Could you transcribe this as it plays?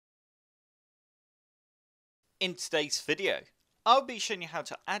In today's video, I'll be showing you how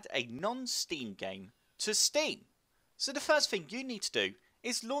to add a non-Steam game to Steam. So the first thing you need to do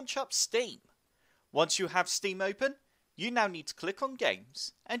is launch up Steam. Once you have Steam open, you now need to click on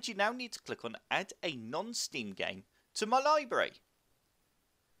Games, and you now need to click on Add a non-Steam game to my library.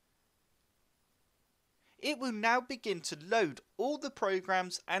 It will now begin to load all the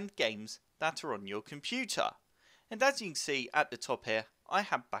programs and games that are on your computer. And as you can see at the top here, I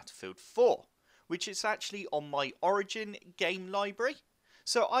have Battlefield 4. Which is actually on my Origin game library,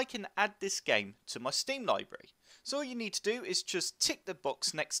 so I can add this game to my Steam library. So all you need to do is just tick the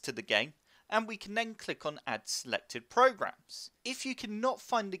box next to the game, and we can then click on Add Selected Programs. If you cannot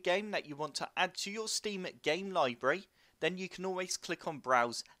find the game that you want to add to your Steam game library, then you can always click on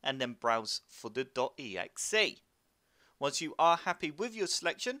Browse and then browse for the .exe. Once you are happy with your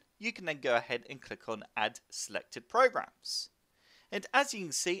selection, you can then go ahead and click on Add Selected Programs. And as you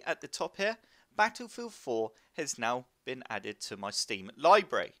can see at the top here, Battlefield 4 has now been added to my Steam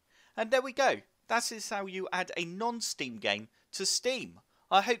library. And there we go. That is how you add a non-Steam game to Steam.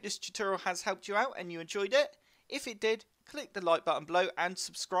 I hope this tutorial has helped you out and you enjoyed it. If it did, click the like button below and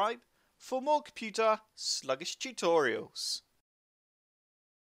subscribe for more computer sluggish tutorials.